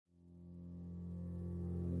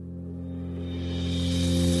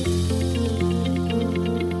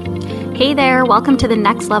Hey there, welcome to the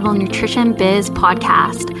Next Level Nutrition Biz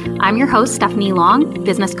podcast. I'm your host, Stephanie Long,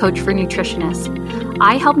 business coach for nutritionists.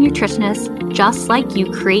 I help nutritionists just like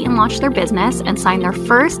you create and launch their business and sign their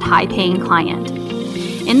first high-paying client.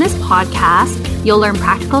 In this podcast, you'll learn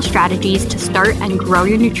practical strategies to start and grow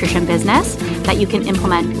your nutrition business that you can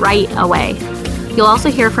implement right away. You'll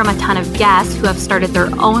also hear from a ton of guests who have started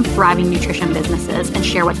their own thriving nutrition businesses and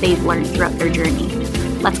share what they've learned throughout their journey.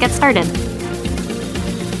 Let's get started.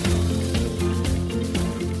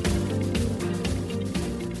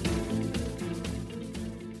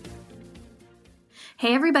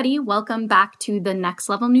 Hey everybody, welcome back to the Next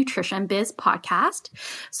Level Nutrition Biz podcast.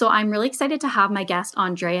 So I'm really excited to have my guest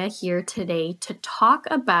Andrea here today to talk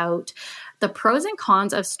about the pros and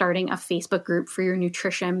cons of starting a Facebook group for your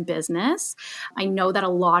nutrition business. I know that a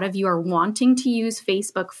lot of you are wanting to use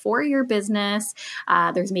Facebook for your business.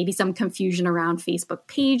 There's maybe some confusion around Facebook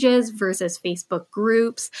pages versus Facebook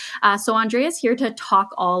groups. So Andrea's here to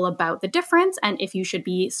talk all about the difference and if you should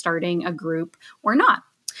be starting a group or not.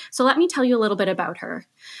 So let me tell you a little bit about her.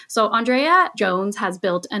 So Andrea Jones has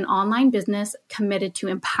built an online business committed to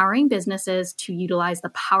empowering businesses to utilize the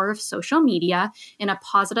power of social media in a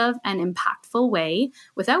positive and impactful way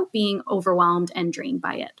without being overwhelmed and drained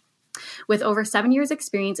by it. With over 7 years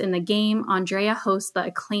experience in the game, Andrea hosts the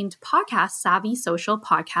acclaimed podcast, Savvy Social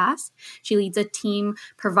Podcast. She leads a team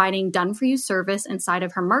providing done-for-you service inside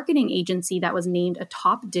of her marketing agency that was named a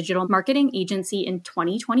top digital marketing agency in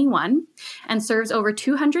 2021 and serves over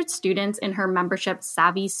 200 students in her membership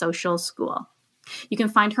Savvy Social School. You can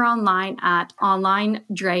find her online at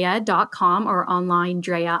onlinedrea.com or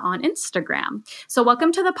onlinedrea on Instagram. So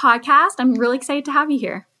welcome to the podcast. I'm really excited to have you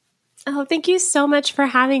here. Oh, thank you so much for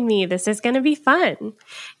having me. This is going to be fun.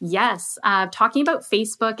 Yes. Talking about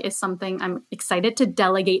Facebook is something I'm excited to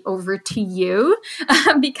delegate over to you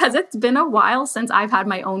because it's been a while since I've had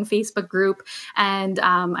my own Facebook group, and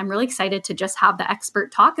I'm really excited to just have the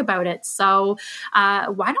expert talk about it. So why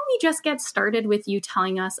don't we just get started with you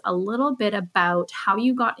telling us a little bit about how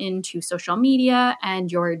you got into social media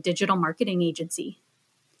and your digital marketing agency?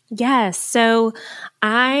 Yes. So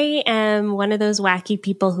I am one of those wacky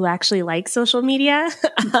people who actually like social media.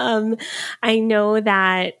 I know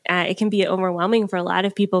that it can be overwhelming for a lot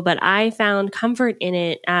of people, but I found comfort in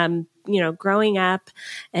it, growing up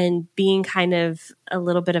and being kind of a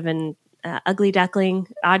little bit of an ugly duckling,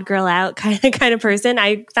 odd girl out kind of person.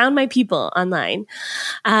 I found my people online.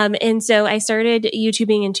 And so I started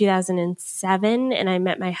YouTubing in 2007 and I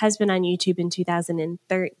met my husband on YouTube in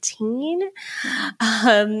 2013.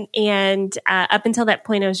 Up until that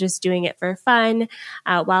point, I was just doing it for fun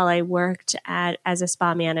while I worked as a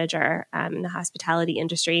spa manager in the hospitality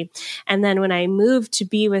industry. And then when I moved to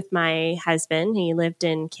be with my husband, he lived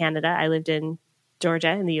in Canada. I lived in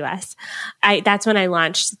Georgia in the US. That's when I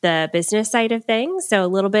launched the business side of things. So a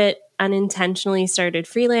little bit unintentionally started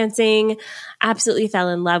freelancing, absolutely fell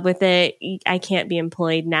in love with it. I can't be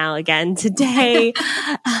employed now again today.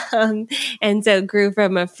 And so grew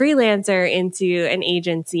from a freelancer into an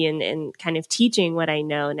agency and kind of teaching what I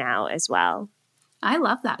know now as well. I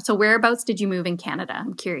love that. So whereabouts did you move in Canada?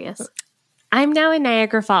 I'm curious. I'm now in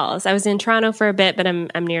Niagara Falls. I was in Toronto for a bit, but I'm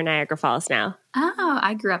near Niagara Falls now. Oh,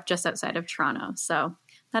 I grew up just outside of Toronto, so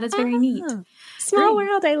that is very neat. Small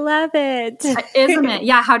world, I love it. Isn't it?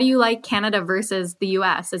 Yeah, how do you like Canada versus the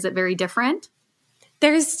US? Is it very different?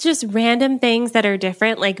 There's just random things that are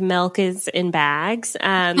different, like milk is in bags,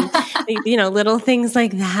 little things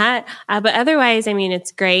like that. But otherwise, I mean,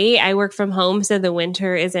 it's great. I work from home, so the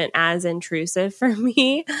winter isn't as intrusive for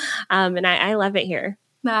me. And I love it here.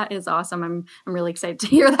 That is awesome. I'm really excited to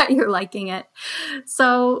hear that you're liking it.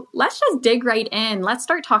 So let's just dig right in. Let's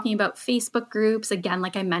start talking about Facebook groups. Again,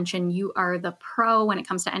 like I mentioned, you are the pro when it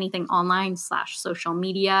comes to anything online/social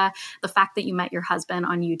media. The fact that you met your husband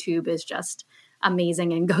on YouTube is just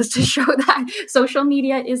amazing and goes to show that social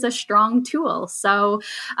media is a strong tool. So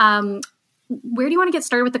where do you want to get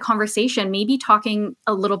started with the conversation? Maybe talking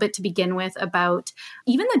a little bit to begin with about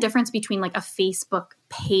even the difference between like a Facebook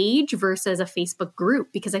page versus a Facebook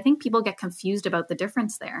group, because I think people get confused about the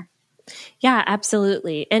difference there. Yeah,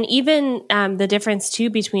 absolutely. And even the difference too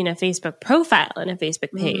between a Facebook profile and a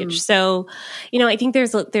Facebook page. So, I think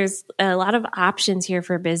there's a lot of options here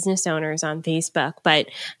for business owners on Facebook, but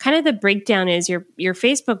kind of the breakdown is your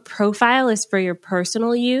Facebook profile is for your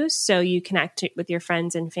personal use. So you connect with your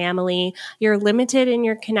friends and family. You're limited in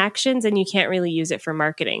your connections and you can't really use it for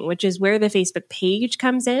marketing, which is where the Facebook page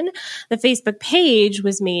comes in. The Facebook page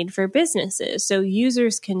was made for businesses. So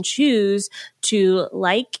users can choose to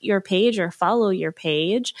like your page page or follow your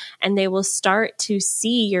page, and they will start to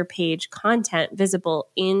see your page content visible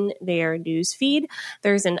in their newsfeed.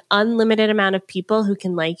 There's an unlimited amount of people who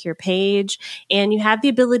can like your page, and you have the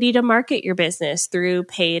ability to market your business through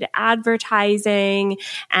paid advertising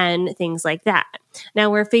and things like that. Now,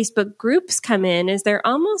 where Facebook groups come in is they're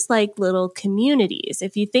almost like little communities.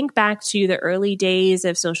 If you think back to the early days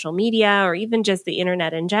of social media or even just the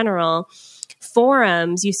internet in general,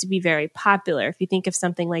 forums used to be very popular. If you think of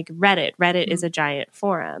something like Reddit is a giant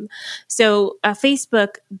forum. So a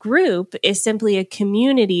Facebook group is simply a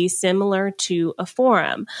community similar to a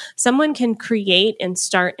forum. Someone can create and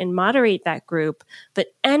start and moderate that group, but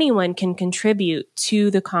anyone can contribute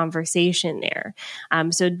to the conversation there.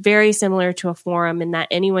 So very similar to a forum in that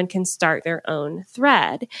anyone can start their own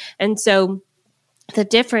thread. And so the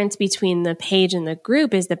difference between the page and the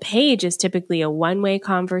group is the page is typically a one-way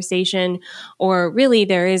conversation, or really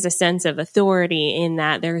there is a sense of authority in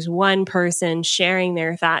that there's one person sharing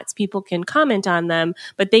their thoughts. People can comment on them,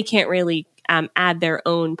 but they can't really add their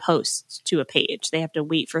own posts to a page. They have to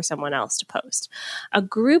wait for someone else to post. A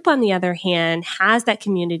group, on the other hand, has that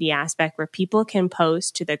community aspect where people can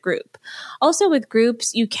post to the group. Also with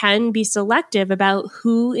groups, you can be selective about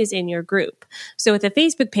who is in your group. So with a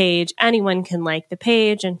Facebook page, anyone can like the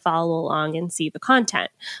page and follow along and see the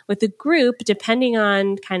content. With a group, depending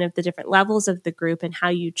on kind of the different levels of the group and how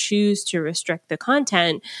you choose to restrict the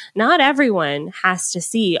content, not everyone has to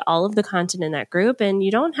see all of the content in that group, and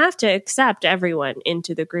you don't have to accept everyone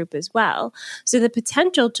into the group as well. So the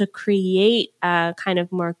potential to create a kind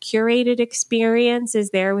of more curated experience is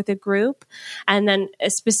there with a group. And then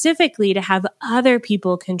specifically to have other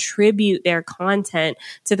people contribute their content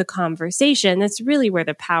to the conversation, that's really where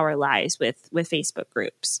the power lies with Facebook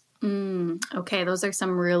groups. Okay, those are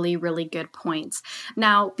some really, really good points.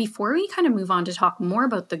 Now, before we kind of move on to talk more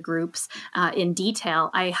about the groups in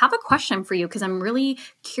detail, I have a question for you because I'm really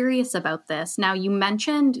curious about this. Now, you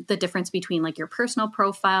mentioned the difference between like your personal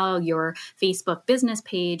profile, your Facebook business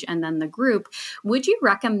page, and then the group. Would you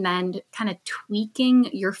recommend kind of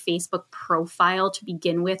tweaking your Facebook profile to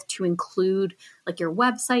begin with to include like your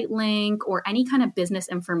website link or any kind of business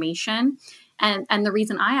information? And the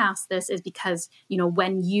reason I ask this is because, you know,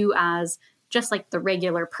 when you as just like the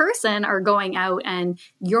regular person are going out and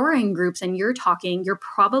you're in groups and you're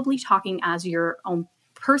probably talking as your own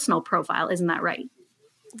personal profile. Isn't that right?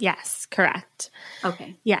 Yes, correct.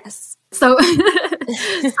 Okay. Yes. So,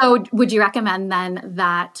 so would you recommend then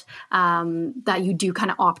that that you do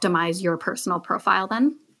kind of optimize your personal profile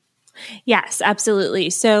then? Yes, absolutely.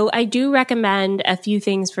 So I do recommend a few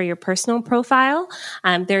things for your personal profile.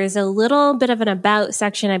 There is a little bit of an about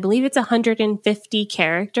section. I believe it's 150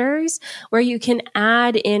 characters where you can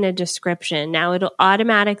add in a description. Now it'll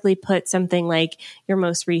automatically put something like your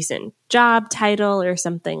most recent job title or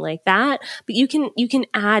something like that, but you can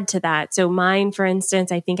add to that. So mine, for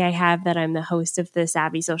instance, I think I have that I'm the host of the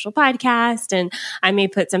Savvy Social podcast, and I may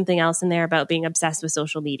put something else in there about being obsessed with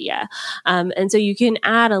social media. And so you can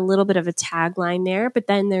add a little bit of a tagline there, but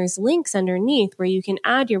then there's links underneath where you can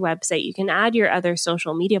add your website, you can add your other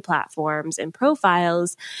social media platforms and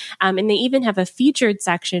profiles. And they even have a featured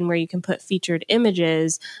section where you can put featured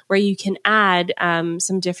images where you can add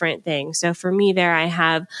some different things. So for me there, I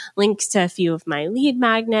have links to a few of my lead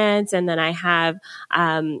magnets, and then I have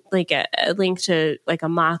like a link to like a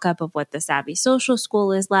mock-up of what the Savvy Social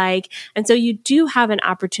School is like. And so you do have an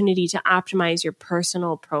opportunity to optimize your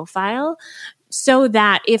personal profile so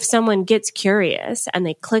that if someone gets curious and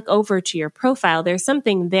they click over to your profile, there's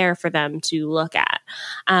something there for them to look at.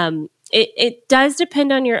 It does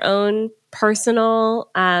depend on your own personal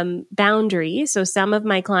boundaries. So some of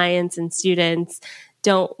my clients and students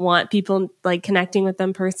don't want people like connecting with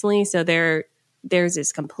them personally. So theirs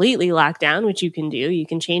is completely locked down, which you can do. You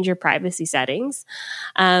can change your privacy settings.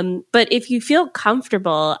 But if you feel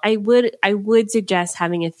comfortable, I would suggest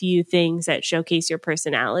having a few things that showcase your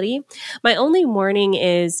personality. My only warning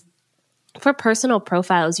is for personal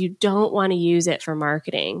profiles, you don't want to use it for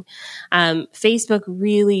marketing. Facebook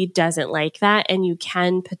really doesn't like that, and you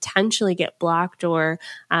can potentially get blocked or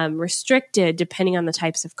restricted depending on the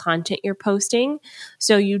types of content you're posting.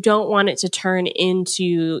 So you don't want it to turn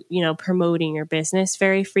into, promoting your business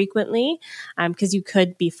very frequently, because you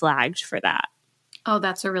could be flagged for that. Oh,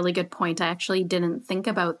 that's a really good point. I actually didn't think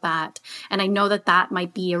about that. And I know that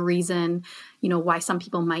might be a reason, why some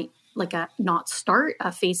people might not start a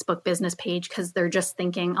Facebook business page because they're just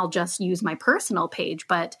thinking I'll just use my personal page.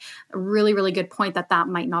 But a really, really good point that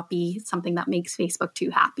might not be something that makes Facebook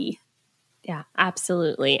too happy. Yeah,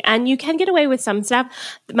 absolutely. And you can get away with some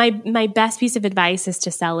stuff. My best piece of advice is to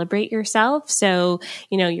celebrate yourself. So,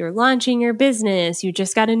 you're launching your business, you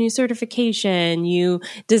just got a new certification, you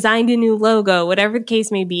designed a new logo, whatever the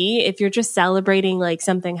case may be. If you're just celebrating like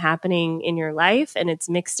something happening in your life and it's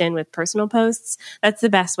mixed in with personal posts, that's the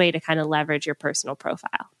best way to kind of leverage your personal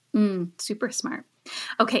profile. Super smart.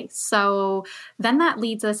 Okay, so then that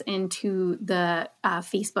leads us into the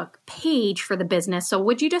Facebook page for the business. So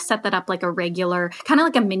would you just set that up like a regular, kind of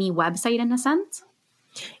like a mini website in a sense?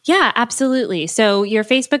 Yeah, absolutely. So your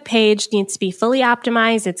Facebook page needs to be fully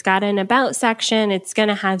optimized. It's got an about section. It's going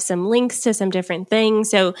to have some links to some different things.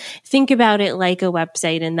 So think about it like a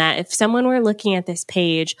website in that if someone were looking at this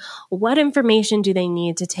page, what information do they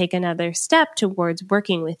need to take another step towards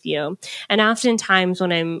working with you? And oftentimes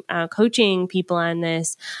when I'm coaching people on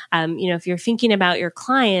this, if you're thinking about your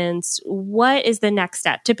clients, what is the next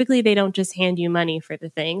step? Typically, they don't just hand you money for the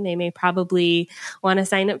thing. They may probably want to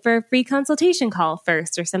sign up for a free consultation call first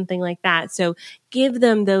or something like that. So give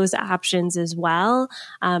them those options as well,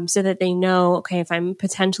 so that they know, okay, if I'm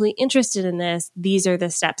potentially interested in this, these are the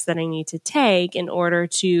steps that I need to take in order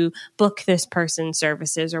to book this person's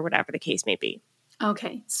services or whatever the case may be.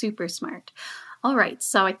 Okay, super smart. All right,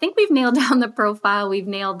 so I think we've nailed down the profile, we've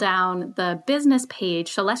nailed down the business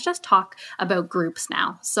page. So let's just talk about groups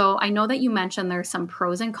now. So I know that you mentioned there's some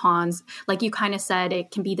pros and cons. Like you kind of said, it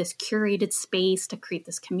can be this curated space to create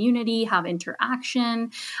this community, have interaction.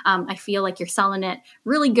 I feel like you're selling it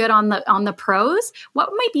really good on the pros. What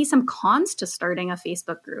might be some cons to starting a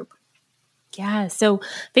Facebook group? Yeah. So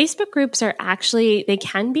Facebook groups they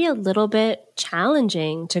can be a little bit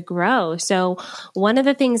challenging to grow. So one of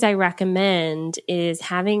the things I recommend is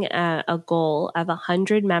having a goal of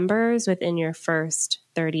 100 members within your first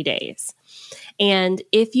 30 days. And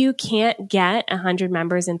if you can't get 100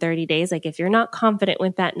 members in 30 days, like if you're not confident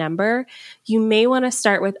with that number, you may want to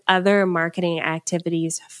start with other marketing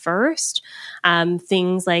activities first.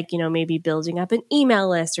 Things like, maybe building up an email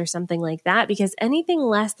list or something like that, because anything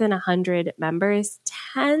less than 100 members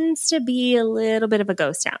tends to be a little bit of a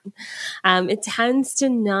ghost town. It tends to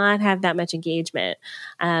not have that much engagement.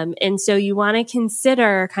 And so you want to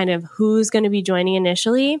consider kind of who's going to be joining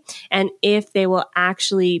initially and if they will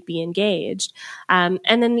actually be engaged. And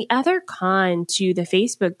then the other con to the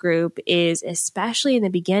Facebook group is, especially in the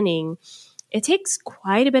beginning, it takes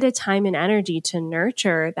quite a bit of time and energy to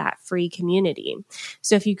nurture that free community.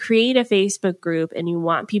 So if you create a Facebook group and you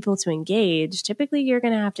want people to engage, typically you're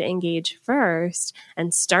going to have to engage first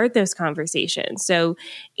and start those conversations. So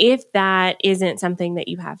if that isn't something that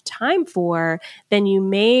you have time for, then you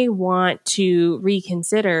may want to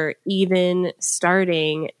reconsider even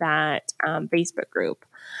starting that Facebook group.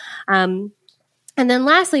 And then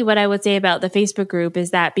lastly, what I would say about the Facebook group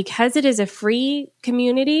is that because it is a free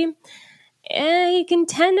community, you can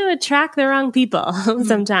tend to attract the wrong people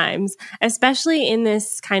sometimes, especially in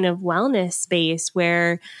this kind of wellness space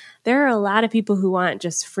where there are a lot of people who want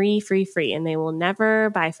just free, and they will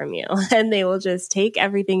never buy from you and they will just take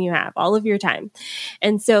everything you have, all of your time.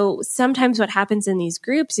 And so sometimes what happens in these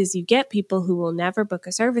groups is you get people who will never book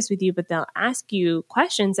a service with you, but they'll ask you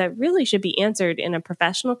questions that really should be answered in a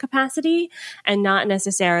professional capacity and not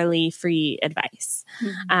necessarily free advice.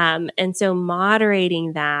 And so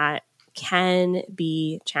moderating that can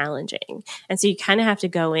be challenging. And so you kind of have to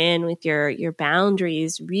go in with your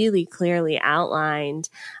boundaries really clearly outlined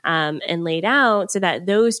and laid out so that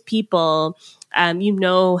those people, you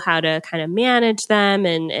know how to kind of manage them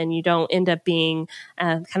and you don't end up being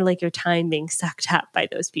kind of like your time being sucked up by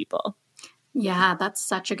those people. Yeah, that's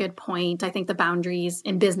such a good point. I think the boundaries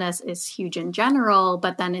in business is huge in general,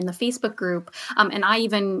 but then in the Facebook group, and I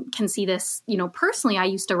even can see this, personally, I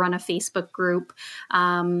used to run a Facebook group,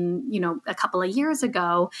 a couple of years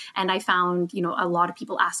ago, and I found, a lot of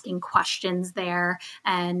people asking questions there,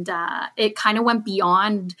 and it kind of went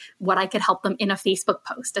beyond what I could help them in a Facebook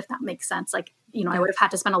post, if that makes sense. Like, I would have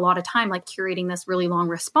had to spend a lot of time like curating this really long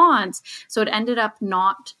response. So it ended up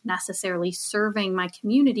not necessarily serving my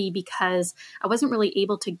community because I wasn't really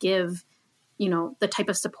able to give, the type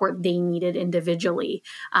of support they needed individually.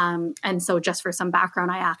 And so just for some background,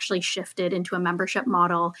 I actually shifted into a membership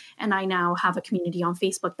model, and I now have a community on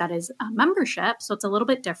Facebook that is a membership. So it's a little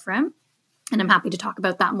bit different. And I'm happy to talk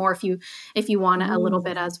about that more if you want a little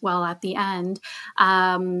bit as well at the end.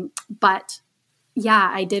 But yeah,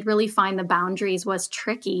 I did really find the boundaries was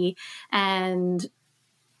tricky, and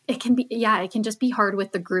it can just be hard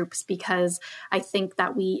with the groups because I think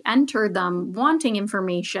that we entered them wanting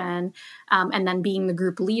information, and then being the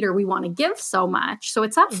group leader, we want to give so much. So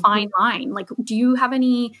it's that fine line. Like, do you have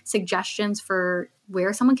any suggestions for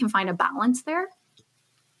where someone can find a balance there?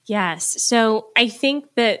 Yes. So I think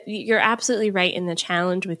that you're absolutely right. In the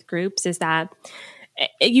challenge with groups is that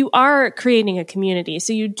you are creating a community.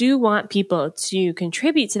 So you do want people to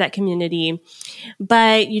contribute to that community,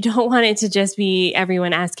 but you don't want it to just be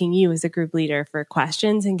everyone asking you as a group leader for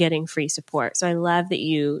questions and getting free support. So I love that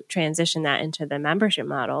you transition that into the membership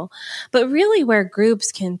model. But really where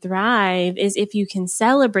groups can thrive is if you can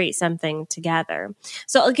celebrate something together.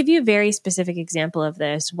 So I'll give you a very specific example of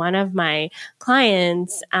this. One of my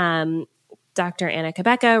clients, Dr. Anna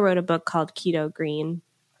Cabeca, wrote a book called Keto Green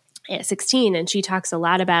at 16, and she talks a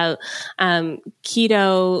lot about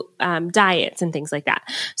keto diets and things like that.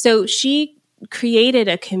 So she created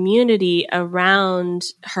a community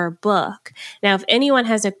around her book. Now, if anyone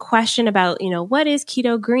has a question about, what is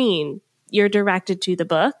Keto Green, you're directed to the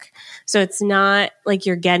book. So it's not like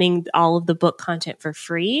you're getting all of the book content for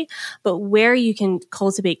free, but where you can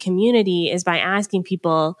cultivate community is by asking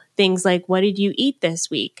people things like, what did you eat this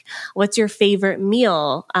week? What's your favorite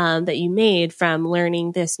meal that you made from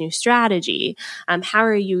learning this new strategy? How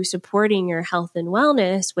are you supporting your health and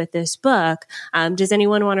wellness with this book? Does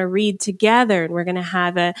anyone want to read together? And we're going to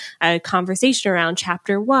have a conversation around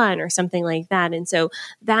chapter 1 or something like that. And so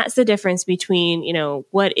that's the difference between,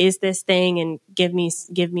 what is this thing and give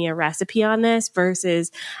me a recipe on this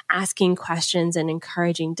versus asking questions and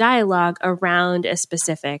encouraging dialogue around a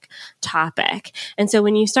specific topic. And so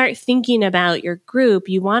when you start thinking about your group,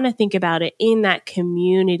 you want to think about it in that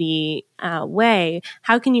community way.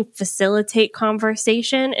 How can you facilitate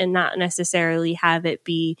conversation and not necessarily have it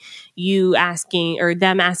be you asking or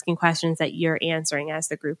them asking questions that you're answering as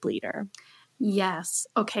the group leader? Yes.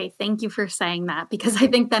 Okay. Thank you for saying that, because I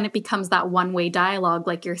think then it becomes that one-way dialogue,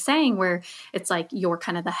 like you're saying, where it's like you're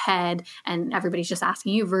kind of the head and everybody's just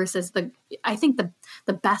asking you versus I think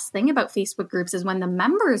the best thing about Facebook groups is when the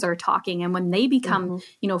members are talking and when they become,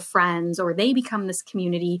 friends, or they become this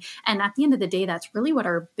community. And at the end of the day, that's really what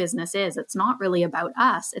our business is. It's not really about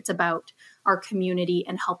us. It's about our community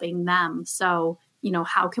and helping them. So,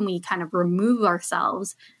 how can we kind of remove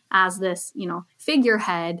ourselves as this,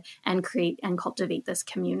 figurehead and create and cultivate this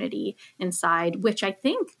community inside, which I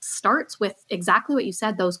think starts with exactly what you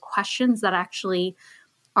said, those questions that actually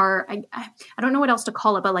are, I don't know what else to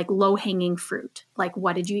call it, but like low hanging fruit. Like,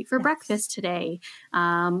 what did you eat for breakfast today?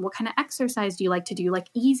 What kind of exercise do you like to do? Like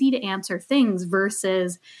easy to answer things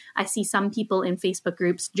versus I see some people in Facebook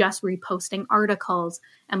groups just reposting articles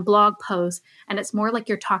and blog posts. And it's more like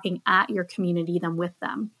you're talking at your community than with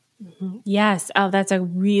them. Yes. Oh, that's a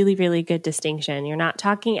really, really good distinction. You're not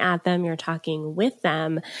talking at them, you're talking with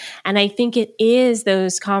them. And I think it is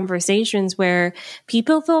those conversations where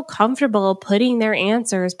people feel comfortable putting their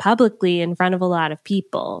answers publicly in front of a lot of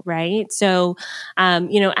people, right? So,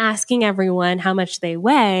 asking everyone how much they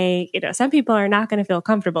weigh, some people are not going to feel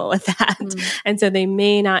comfortable with that. And so they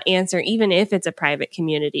may not answer, even if it's a private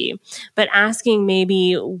community. But asking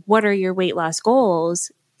maybe, what are your weight loss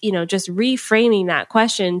goals? Just reframing that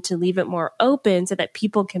question to leave it more open so that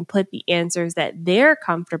people can put the answers that they're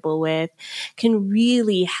comfortable with can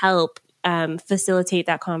really help facilitate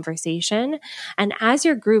that conversation. And as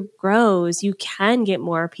your group grows, you can get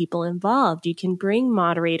more people involved. You can bring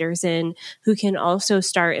moderators in who can also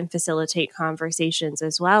start and facilitate conversations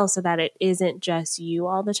as well, so that it isn't just you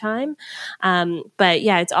all the time. But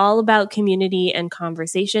yeah, it's all about community and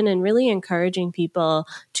conversation and really encouraging people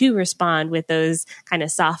to respond with those kind of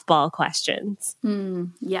softball questions.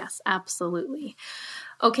 Yes, absolutely.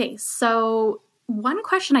 Okay, so one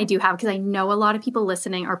question I do have, because I know a lot of people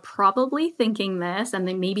listening are probably thinking this, and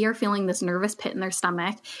they maybe are feeling this nervous pit in their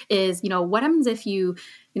stomach, is, what happens if you,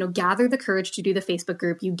 gather the courage to do the Facebook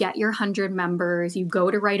group, you get your 100 members, you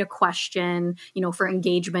go to write a question, for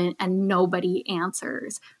engagement, and nobody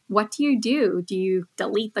answers. What do you do? Do you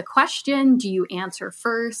delete the question? Do you answer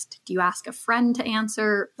first? Do you ask a friend to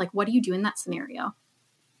answer? Like, what do you do in that scenario?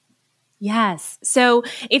 Yes. So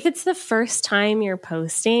if it's the first time you're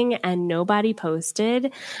posting and nobody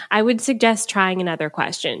posted, I would suggest trying another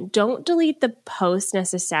question. Don't delete the post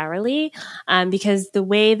necessarily, because the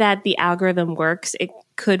way that the algorithm works, it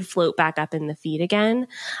could float back up in the feed again.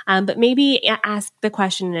 But maybe ask the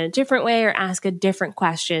question in a different way, or ask a different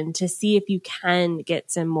question to see if you can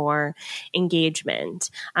get some more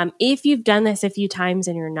engagement. If you've done this a few times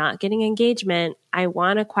and you're not getting engagement, I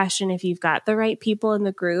want to question if you've got the right people in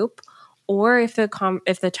the group, or if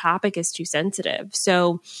the topic is too sensitive.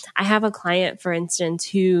 So I have a client, for instance,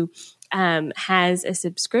 who has a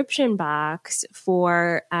subscription box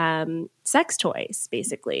for sex toys,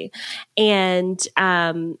 basically. And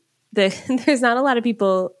there's not a lot of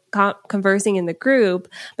people conversing in the group,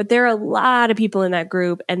 but there are a lot of people in that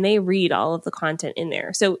group and they read all of the content in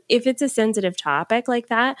there. So if it's a sensitive topic like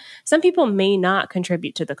that, some people may not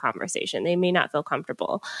contribute to the conversation. They may not feel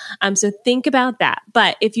comfortable. So think about that.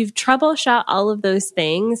 But if you've troubleshot all of those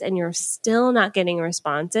things and you're still not getting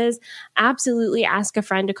responses, absolutely ask a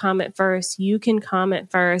friend to comment first. You can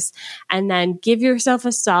comment first and then give yourself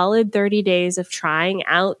a solid 30 days of trying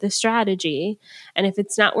out the strategy. And if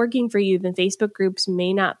it's not working for you, then Facebook groups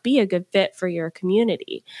may not be a good fit for your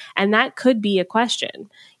community. And that could be a question.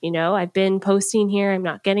 I've been posting here. I'm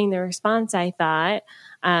not getting the response I thought.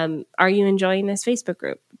 Are you enjoying this Facebook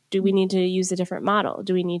group? Do we need to use a different model?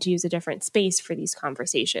 Do we need to use a different space for these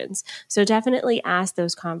conversations? So definitely ask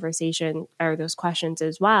those conversations or those questions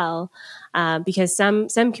as well, because some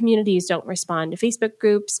communities don't respond to Facebook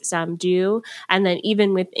groups, some do. And then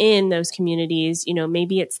even within those communities,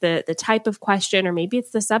 maybe it's the type of question or maybe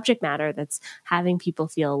it's the subject matter that's having people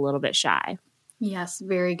feel a little bit shy. Yes,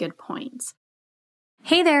 very good points.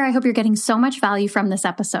 Hey there, I hope you're getting so much value from this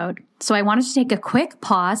episode. So I wanted to take a quick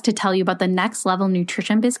pause to tell you about the Next Level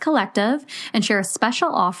Nutrition Biz Collective and share a special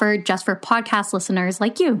offer just for podcast listeners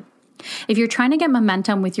like you. If you're trying to get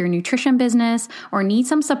momentum with your nutrition business or need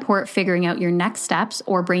some support figuring out your next steps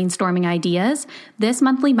or brainstorming ideas, this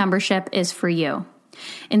monthly membership is for you.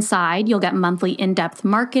 Inside, you'll get monthly in-depth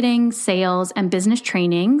marketing, sales, and business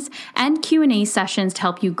trainings and Q&A sessions to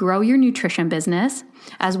help you grow your nutrition business,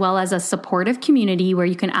 as well as a supportive community where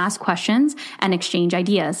you can ask questions and exchange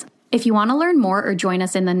ideas. If you want to learn more or join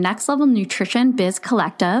us in the Next Level Nutrition Biz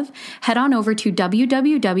Collective, head on over to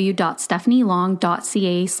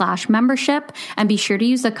www.stephanielong.ca/membership and be sure to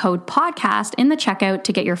use the code podcast in the checkout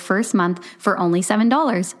to get your first month for only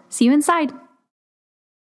 $7. See you inside.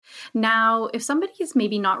 Now, if somebody is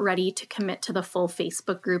maybe not ready to commit to the full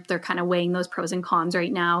Facebook group, they're kind of weighing those pros and cons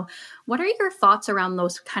right now. What are your thoughts around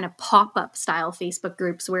those kind of pop-up style Facebook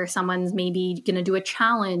groups where someone's maybe going to do a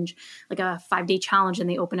challenge, like a 5-day challenge, and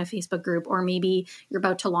they open a Facebook group, or maybe you're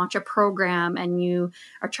about to launch a program and you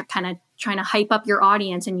are kind of trying to hype up your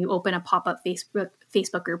audience and you open a pop-up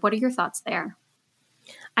Facebook group. What are your thoughts there?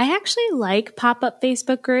 I actually like pop-up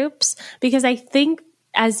Facebook groups because I think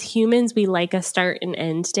as humans, we like a start and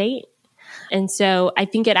end date. And so I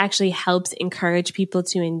think it actually helps encourage people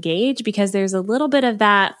to engage because there's a little bit of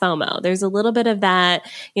that FOMO. There's a little bit of that,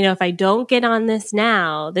 if I don't get on this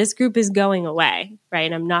now, this group is going away,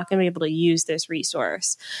 right? I'm not going to be able to use this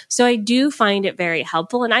resource. So I do find it very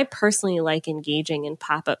helpful. And I personally like engaging in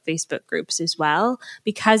pop-up Facebook groups as well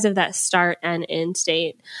because of that start and end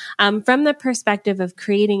date. From the perspective of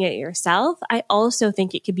creating it yourself, I also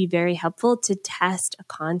think it could be very helpful to test a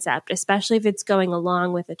concept, especially if it's going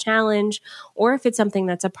along with a challenge or if it's something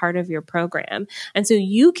that's a part of your program. And so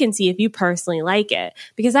you can see if you personally like it,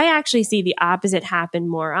 because I actually see the opposite happen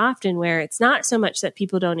more often where it's not so much that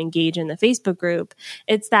people don't engage in the Facebook group.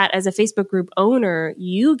 It's that as a Facebook group owner,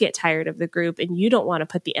 you get tired of the group and you don't want to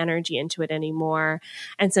put the energy into it anymore.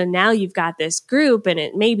 And so now you've got this group and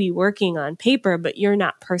it may be working on paper, but you're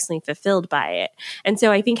not personally fulfilled by it. And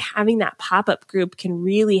so I think having that pop-up group can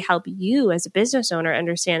really help you as a business owner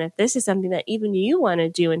understand if this is something that even you want to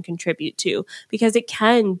do and contribute to, because it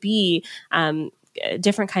can be a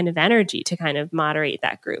different kind of energy to kind of moderate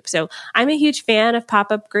that group. So I'm a huge fan of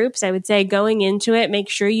pop-up groups. I would say going into it, make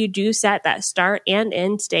sure you do set that start and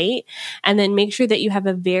end date, and then make sure that you have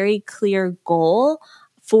a very clear goal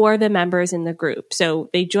for the members in the group. So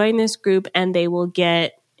they join this group and they will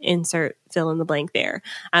get insert fill in the blank there.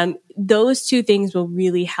 Those two things will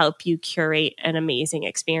really help you curate an amazing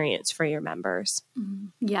experience for your members.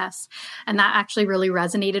 Yes. And that actually really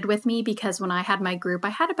resonated with me because when I had my group, I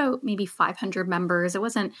had about maybe 500 members. It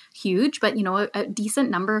wasn't huge, but a decent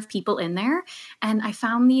number of people in there. And I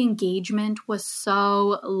found the engagement was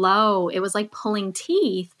so low. It was like pulling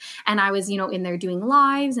teeth. And I was, in there doing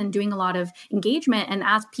lives and doing a lot of engagement. And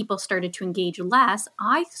as people started to engage less,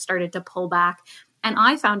 I started to pull back. And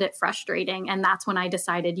I found it frustrating. And that's when I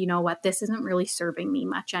decided, this isn't really serving me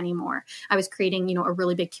much anymore. I was creating, a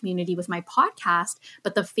really big community with my podcast,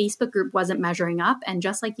 but the Facebook group wasn't measuring up. And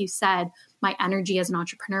just like you said, my energy as an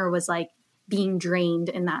entrepreneur was like being drained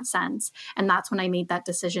in that sense. And that's when I made that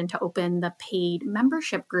decision to open the paid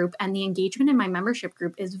membership group. And the engagement in my membership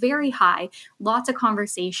group is very high. Lots of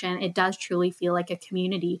conversation. It does truly feel like a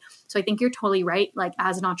community. So I think you're totally right. Like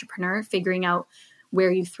as an entrepreneur, figuring out where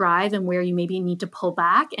you thrive and where you maybe need to pull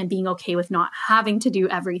back and being okay with not having to do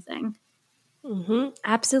everything.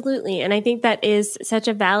 Absolutely. And I think that is such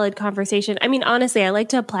a valid conversation. I mean, honestly, I like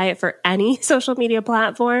to apply it for any social media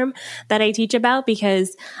platform that I teach about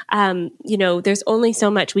because, there's only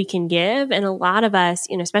so much we can give. And a lot of us,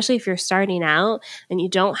 especially if you're starting out and you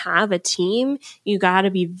don't have a team, you got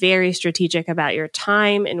to be very strategic about your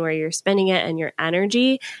time and where you're spending it and your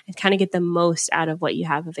energy and kind of get the most out of what you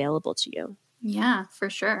have available to you. Yeah, for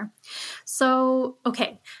sure. So,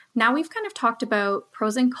 okay, now we've kind of talked about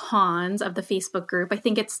pros and cons of the Facebook group. I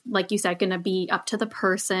think it's, like you said, going to be up to the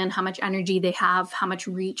person, how much energy they have, how much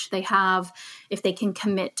reach they have, if they can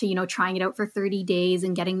commit to, trying it out for 30 days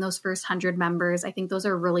and getting those first 100 members. I think those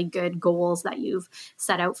are really good goals that you've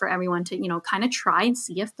set out for everyone to, kind of try and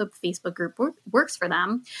see if the Facebook group works for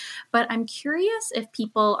them. But I'm curious if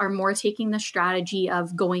people are more taking the strategy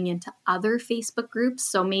of going into other Facebook groups.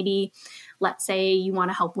 So maybe, let's say you want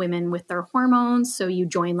to help women with their hormones, so you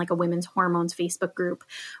join like a women's hormones Facebook group.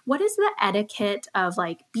 What is the etiquette of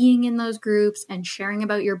like being in those groups and sharing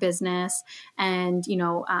about your business and,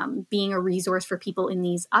 being a resource for people in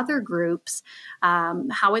these other groups?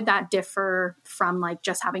 How would that differ from like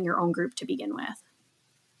just having your own group to begin with?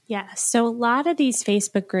 Yeah. So a lot of these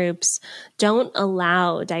Facebook groups don't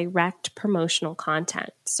allow direct promotional content.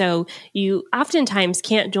 So you oftentimes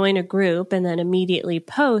can't join a group and then immediately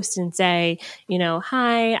post and say,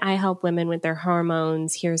 hi, I help women with their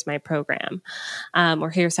hormones. Here's my program. Or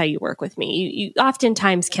here's how you work with me. You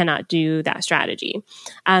oftentimes cannot do that strategy.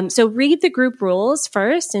 So read the group rules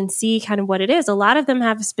first and see kind of what it is. A lot of them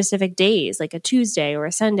have specific days, like a Tuesday or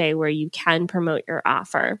a Sunday, where you can promote your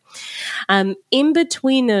offer. In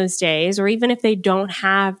between those days, or even if they don't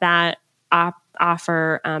have that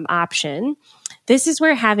offer option, this is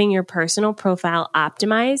where having your personal profile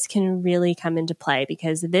optimized can really come into play,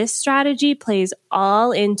 because this strategy plays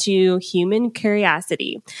all into human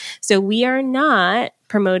curiosity. So we are not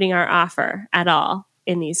promoting our offer at all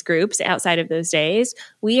in these groups outside of those days.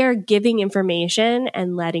 We are giving information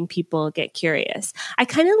and letting people get curious. I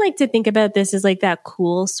kind of like to think about this as like that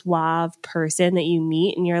cool, suave person that you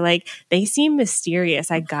meet and you're like, they seem mysterious.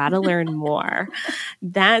 I gotta learn more.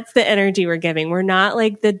 That's the energy we're giving. We're not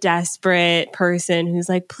like the desperate person who's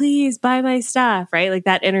like, please buy my stuff, right? Like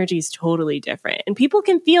that energy is totally different. And people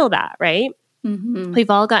can feel that, right? Mm-hmm.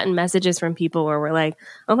 We've all gotten messages from people where we're like,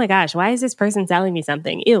 oh my gosh, why is this person selling me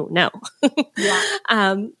something? Ew, no.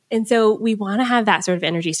 Yeah. And so we want to have that sort of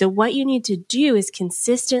energy. So what you need to do is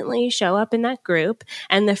consistently show up in that group,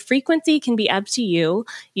 and the frequency can be up to you.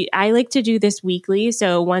 I like to do this weekly.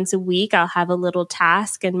 So once a week, I'll have a little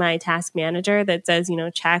task in my task manager that says,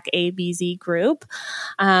 check ABZ group.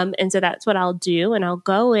 And so that's what I'll do. And I'll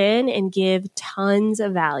go in and give tons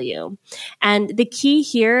of value. And the key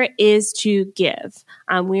here is to give.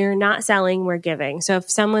 We're not selling, we're giving. So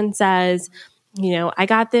if someone says, I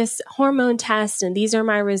got this hormone test and these are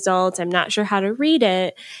my results, I'm not sure how to read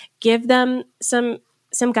it, give them some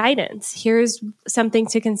guidance. Here's something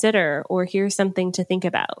to consider, or here's something to think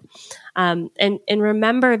about. And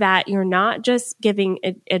remember that you're not just giving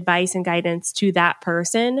advice and guidance to that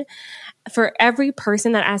person. For every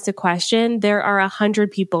person that asks a question, there are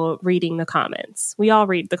 100 people reading the comments. We all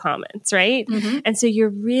read the comments, right? Mm-hmm. And so you're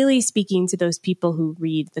really speaking to those people who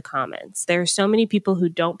read the comments. There are so many people who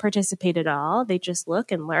don't participate at all. They just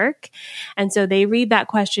look and lurk. And so they read that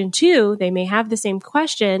question too. They may have the same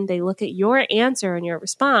question. They look at your answer and your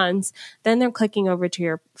response. Then they're clicking over to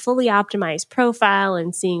your fully optimized profile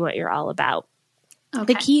and seeing what you're all about.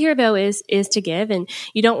 Okay. The key here, though, is to give, and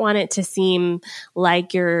you don't want it to seem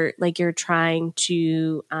like you're trying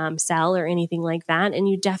to sell or anything like that. And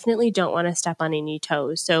you definitely don't want to step on any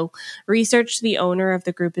toes. So research the owner of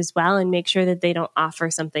the group as well, and make sure that they don't offer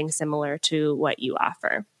something similar to what you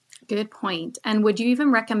offer. Good point. And would you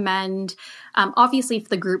even recommend, obviously, if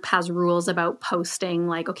the group has rules about posting,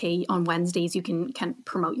 like, okay, on Wednesdays you can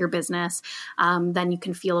promote your business, then you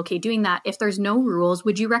can feel okay doing that. If there's no rules,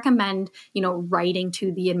 would you recommend, writing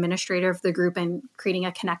to the administrator of the group and creating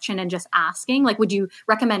a connection and just asking? Like, would you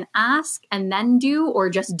recommend ask and then do, or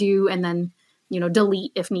just do and then,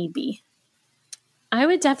 delete if need be? I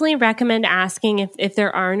would definitely recommend asking if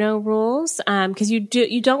there are no rules, because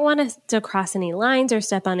you don't want to cross any lines or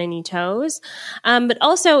step on any toes. But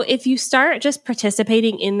also, if you start just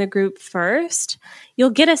participating in the group first, you'll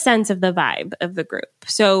get a sense of the vibe of the group.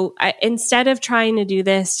 So instead of trying to do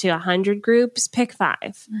this to 100 groups, pick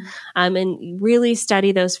 5, and really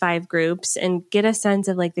study those 5 groups and get a sense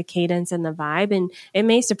of like the cadence and the vibe. And it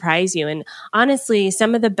may surprise you. And honestly,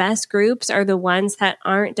 some of the best groups are the ones that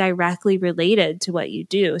aren't directly related to what what you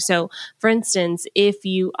do. So for instance, if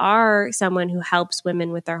you are someone who helps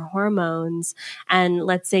women with their hormones, and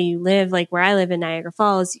let's say you live like where I live in Niagara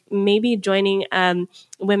Falls, maybe joining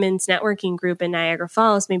women's networking group in Niagara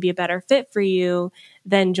Falls may be a better fit for you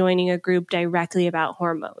than joining a group directly about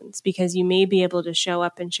hormones, because you may be able to show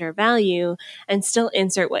up and share value and still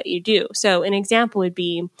insert what you do. So an example would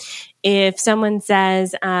be if someone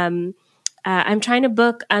says, I'm trying to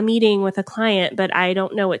book a meeting with a client, but I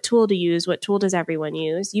don't know what tool to use. What tool does everyone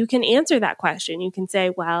use? You can answer that question. You can say,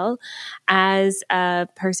 well, as a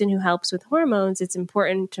person who helps with hormones, it's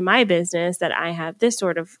important to my business that I have this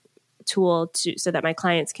sort of tool so that my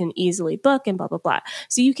clients can easily book and blah, blah, blah.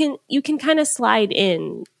 So you can kind of slide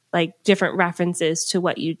in like different references to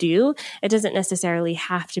what you do. It doesn't necessarily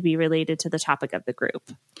have to be related to the topic of the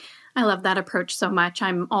group. I love that approach so much.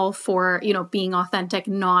 I'm all for, being authentic,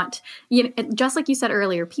 not, just like you said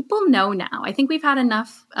earlier, people know now. I think we've had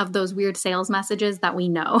enough of those weird sales messages that we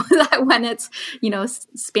know that when it's,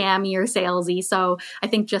 spammy or salesy. So I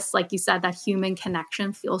think just like you said, that human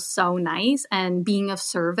connection feels so nice, and being of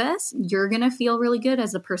service, you're going to feel really good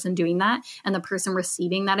as the person doing that. And the person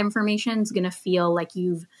receiving that information is going to feel like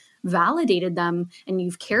you've validated them and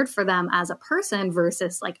you've cared for them as a person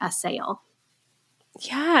versus like a sale.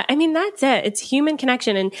 Yeah, I mean, that's it. It's human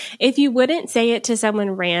connection. And if you wouldn't say it to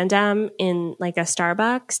someone random in like a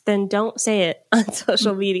Starbucks, then don't say it on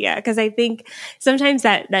social media. Because I think sometimes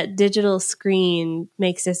that digital screen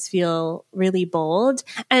makes us feel really bold.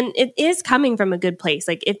 And it is coming from a good place.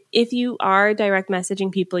 Like if you are direct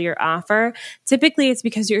messaging people your offer, typically it's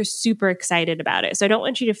because you're super excited about it. So I don't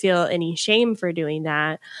want you to feel any shame for doing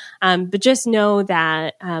that. But just know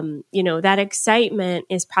that, that excitement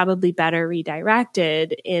is probably better redirected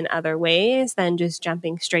in other ways than just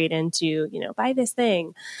jumping straight into, buy this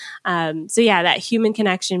thing. So yeah, that human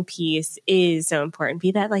connection piece is so important.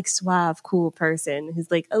 Be that like suave, cool person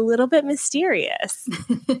who's like a little bit mysterious.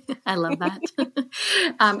 I love that.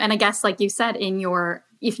 And I guess, like you said,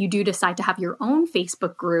 if you do decide to have your own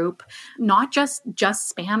Facebook group, not just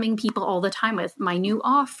spamming people all the time with my new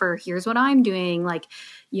offer, here's what I'm doing, like,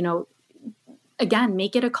 again,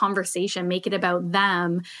 make it a conversation, make it about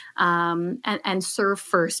them, and serve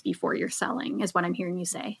first before you're selling, is what I'm hearing you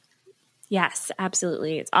say. Yes,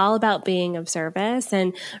 absolutely. It's all about being of service.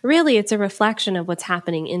 And really, it's a reflection of what's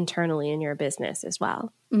happening internally in your business as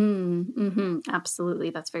well. Absolutely.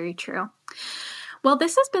 That's very true. Well,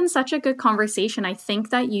 this has been such a good conversation. I think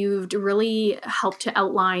that you've really helped to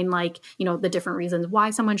outline, the different reasons why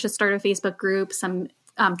someone should start a Facebook group, some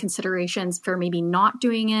considerations for maybe not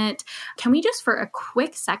doing it. Can we just for a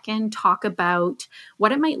quick second talk about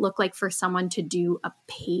what it might look like for someone to do a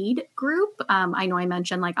paid group? I know I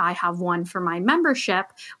mentioned I have one for my membership.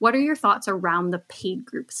 What are your thoughts around the paid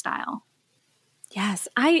group style? Yes,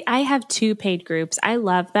 I have 2 paid groups. I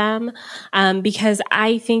love them because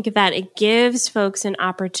I think that it gives folks an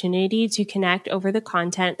opportunity to connect over the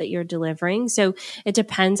content that you're delivering. So it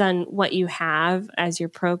depends on what you have as you're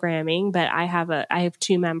programming, but I have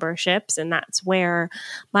 2 memberships, and that's where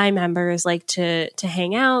my members like to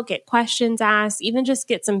hang out, get questions asked, even just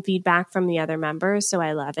get some feedback from the other members. So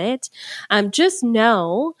I love it. Just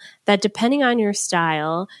know that depending on your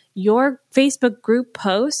style, your Facebook group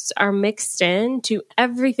posts are mixed in to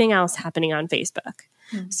everything else happening on Facebook.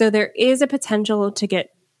 Mm-hmm. So there is a potential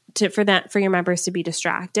for your members to be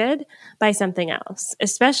distracted by something else,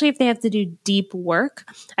 especially if they have to do deep work.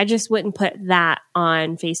 I just wouldn't put that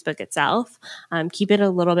on Facebook itself. Keep it a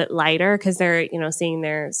little bit lighter because they're, seeing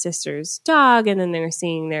their sister's dog, and then they're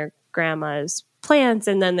seeing their grandma's plants,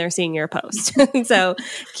 and then they're seeing your post. So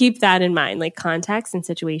keep that in mind, like context and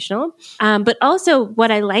situational. But also what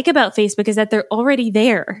I like about Facebook is that they're already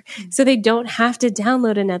there. So they don't have to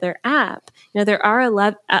download another app. There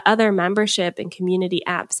are other membership and community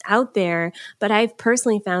apps out there, but I've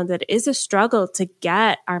personally found that it is a struggle to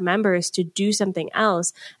get our members to do something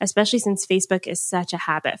else, especially since Facebook is such a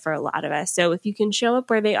habit for a lot of us. So if you can show up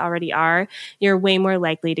where they already are, you're way more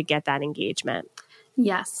likely to get that engagement.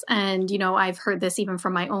 Yes. And, I've heard this even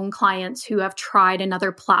from my own clients who have tried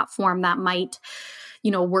another platform that might,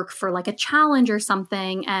 work for like a challenge or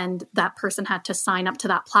something. And that person had to sign up to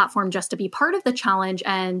that platform just to be part of the challenge,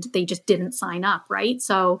 and they just didn't sign up, right?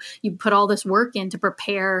 So you put all this work in to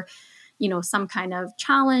prepare, some kind of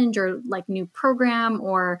challenge or like new program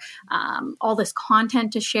or all this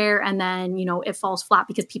content to share. And then, it falls flat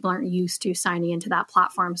because people aren't used to signing into that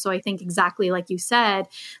platform. So I think exactly like you said,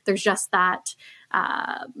 there's just that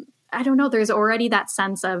I don't know, there's already that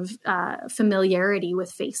sense of familiarity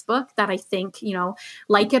with Facebook that I think,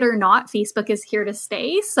 like it or not, Facebook is here to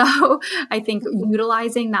stay. So I think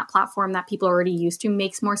utilizing that platform that people are already used to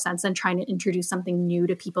makes more sense than trying to introduce something new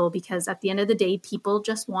to people, because at the end of the day, people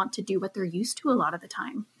just want to do what they're used to a lot of the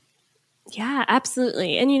time. Yeah,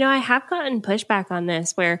 absolutely. And, I have gotten pushback on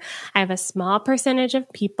this where I have a small percentage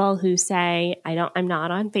of people who say, I'm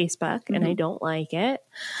not on Facebook and I don't like it.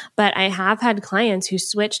 But I have had clients who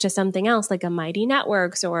switch to something else like a Mighty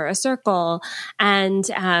Networks or a Circle, and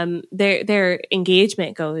their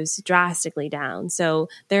engagement goes drastically down. So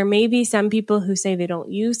there may be some people who say they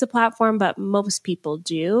don't use the platform, but most people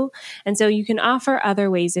do. And so you can offer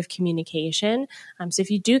other ways of communication. So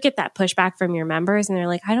if you do get that pushback from your members and they're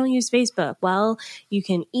like, I don't use Facebook, well, you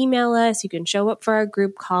can email us, you can show up for our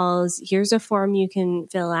group calls. Here's a form you can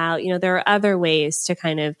fill out. There are other ways to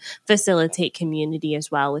kind of facilitate community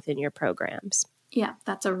as well within your programs. Yeah,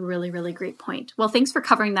 that's a really, really great point. Well, thanks for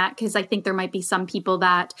covering that, because I think there might be some people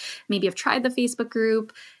that maybe have tried the Facebook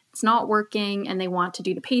group, it's not working, and they want to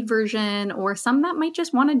do the paid version, or some that might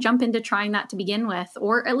just want to jump into trying that to begin with,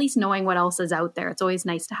 or at least knowing what else is out there. It's always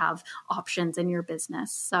nice to have options in your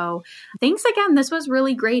business. So thanks again. This was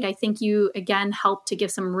really great. I think you, again, helped to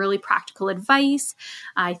give some really practical advice.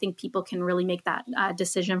 I think people can really make that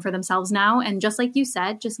decision for themselves now. And just like you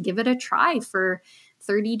said, just give it a try for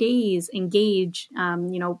 30 days, engage,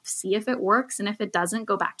 see if it works. And if it doesn't,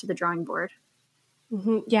 go back to the drawing board.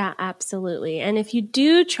 Mm-hmm. Yeah, absolutely. And if you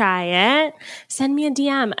do try it, send me a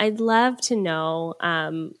DM. I'd love to know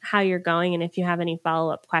how you're going, and if you have any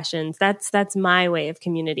follow-up questions. That's my way of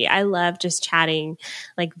community. I love just chatting,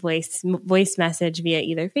 like voice message via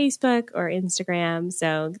either Facebook or Instagram.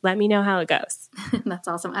 So let me know how it goes. That's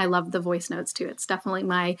awesome. I love the voice notes too. It's definitely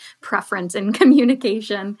my preference in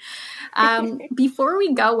communication. Before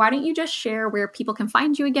we go, why don't you just share where people can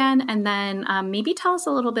find you again, and then maybe tell us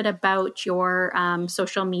a little bit about your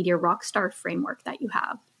social media rockstar framework that you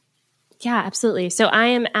have. Yeah, absolutely. So I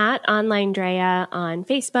am at Online Drea on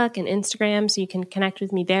Facebook and Instagram, so you can connect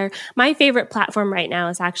with me there. My favorite platform right now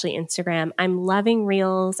is actually Instagram. I'm loving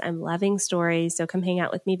Reels. I'm loving stories. So come hang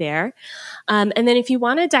out with me there. And then if you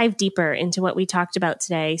want to dive deeper into what we talked about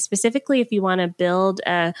today, specifically if you want to build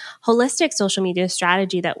a holistic social media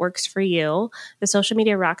strategy that works for you, the Social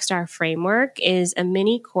Media Rockstar Framework is a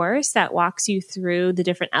mini course that walks you through the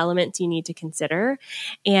different elements you need to consider.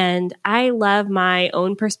 And I love my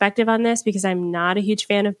own perspective on this, because I'm not a huge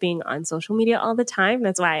fan of being on social media all the time.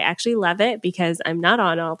 That's why I actually love it, because I'm not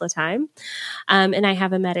on all the time. And I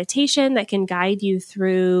have a meditation that can guide you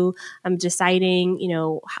through deciding,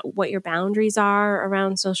 what your boundaries are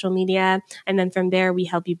around social media. And then from there, we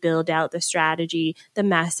help you build out the strategy, the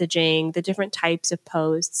messaging, the different types of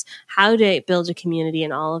posts, how to build a community,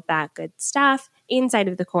 and all of that good stuff inside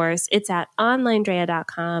of the course. It's at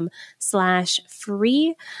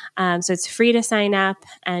onlinedrea.com/free. So it's free to sign up,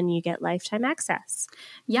 and you get lifetime access.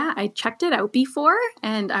 Yeah, I checked it out before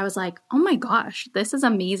and I was like, oh my gosh, this is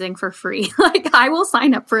amazing for free. Like, I will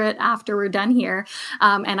sign up for it after we're done here.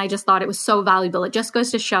 And I just thought it was so valuable. It just goes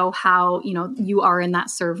to show how, you are in that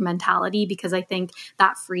serve mentality, because I think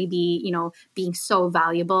that freebie, being so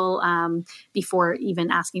valuable before even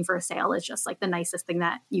asking for a sale is just like the nicest thing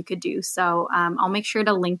that you could do. So I'll make sure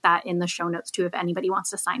to link that in the show notes too, if anybody wants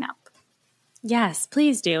to sign up. Yes,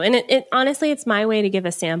 please do. And it honestly, it's my way to give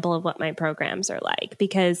a sample of what my programs are like,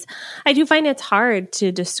 because I do find it's hard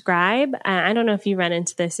to describe. I don't know if you run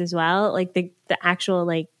into this as well, like the actual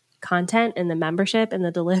content and the membership and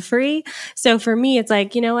the delivery. So for me, it's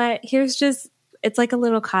like, you know what, it's like a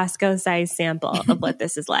little Costco size sample of what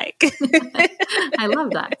this is like. I love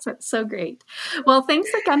that. So great. Well, thanks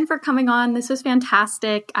again for coming on. This was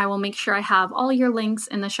fantastic. I will make sure I have all your links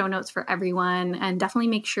in the show notes for everyone, and definitely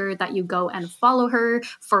make sure that you go and follow her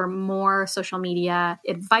for more social media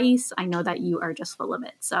advice. I know that you are just full of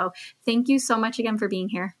it. So thank you so much again for being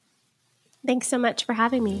here. Thanks so much for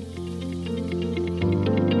having me.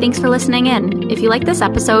 Thanks for listening in. If you like this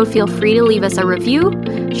episode, feel free to leave us a review,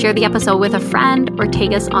 share the episode with a friend, or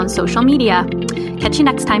tag us on social media. Catch you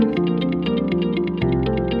next time.